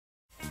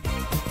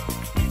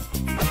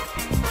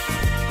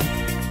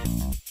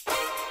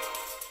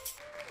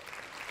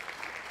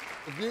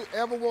If you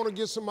ever want to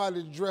get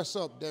somebody to dress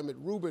up, damn it,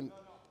 Rubin,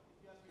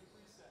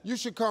 you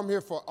should come here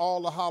for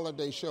all the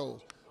holiday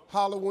shows.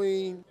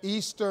 Halloween,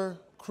 Easter,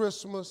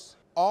 Christmas,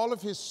 all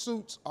of his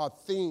suits are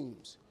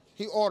themes.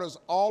 He orders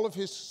all of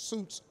his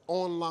suits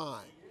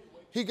online.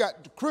 He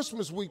got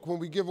Christmas week when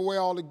we give away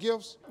all the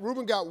gifts.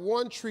 Rubin got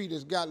one tree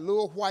that's got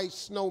little white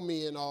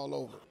snowmen all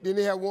over. Then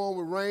he had one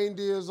with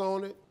reindeers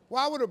on it.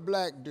 Why would a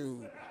black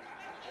dude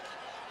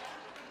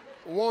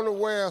want to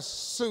wear a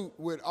suit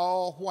with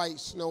all white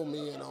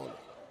snowmen on it?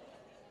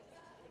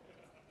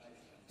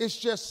 It's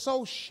just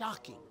so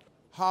shocking.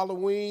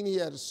 Halloween, he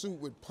had a suit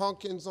with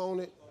pumpkins on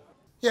it.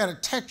 He had a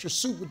Tetris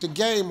suit with the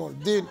game on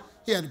it. Then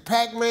he had a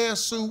Pac-Man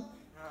suit.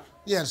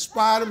 He had a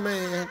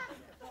Spider-Man.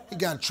 He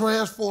got a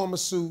Transformer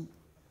suit.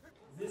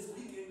 This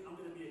weekend, I'm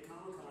going to be at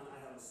Comic-Con.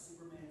 I have a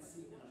Superman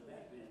suit and a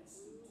Batman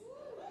suit.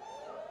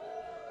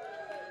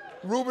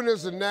 Rubin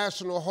is the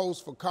national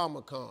host for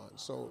Comic-Con,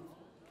 so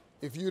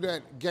if you're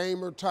that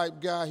gamer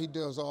type guy, he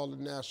does all the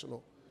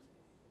national.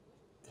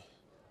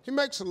 He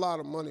makes a lot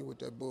of money with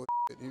that bullshit,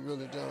 he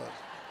really does.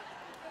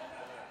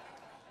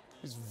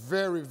 He's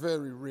very,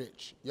 very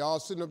rich. Y'all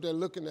sitting up there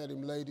looking at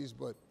him, ladies,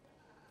 but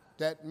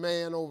that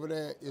man over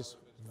there is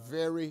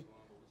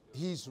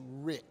he's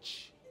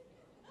rich.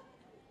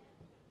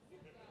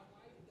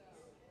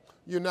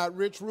 You're not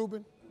rich,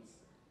 Rubin?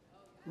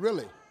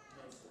 Really?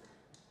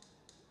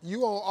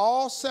 You on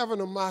all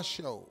 7 of my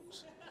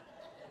shows,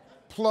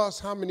 plus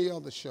how many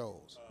other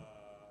shows?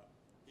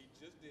 He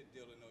just did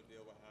Deal or No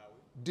Deal with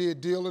Howie.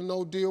 Did Deal or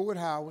No Deal with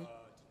Howie.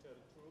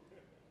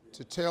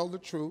 To Tell the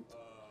Truth.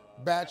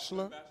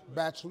 Bachelor,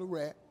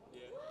 Bachelorette.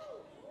 Yeah.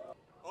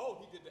 Oh,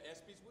 he did the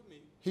ESPYs with me.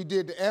 He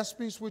did the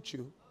ESPYs with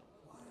you.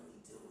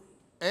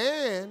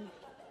 And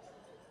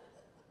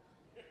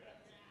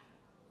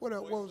what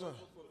else? What was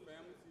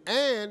that?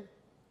 And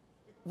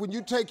when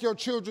you take your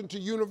children to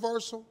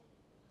Universal,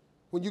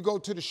 when you go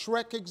to the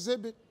Shrek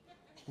exhibit,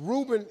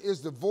 Rubin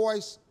is the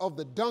voice of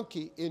the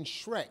donkey in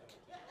Shrek.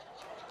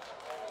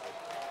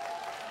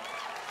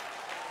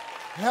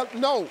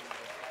 No,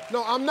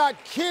 I'm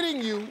not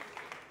kidding you.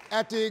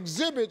 At the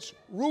exhibits,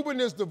 Rubin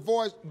is the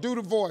voice. Do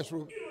the voice,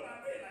 Rubin. You know what I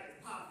really like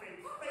is Pop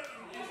Fake. Pop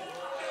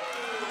Fake.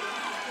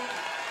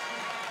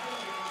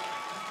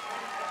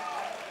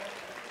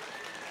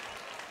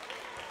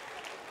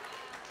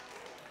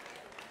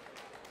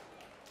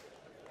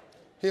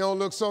 He don't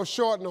look so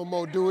short no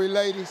more, do he,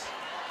 ladies?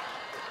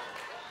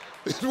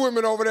 There's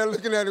women over there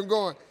looking at him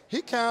going,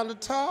 he kind of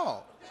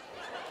tall.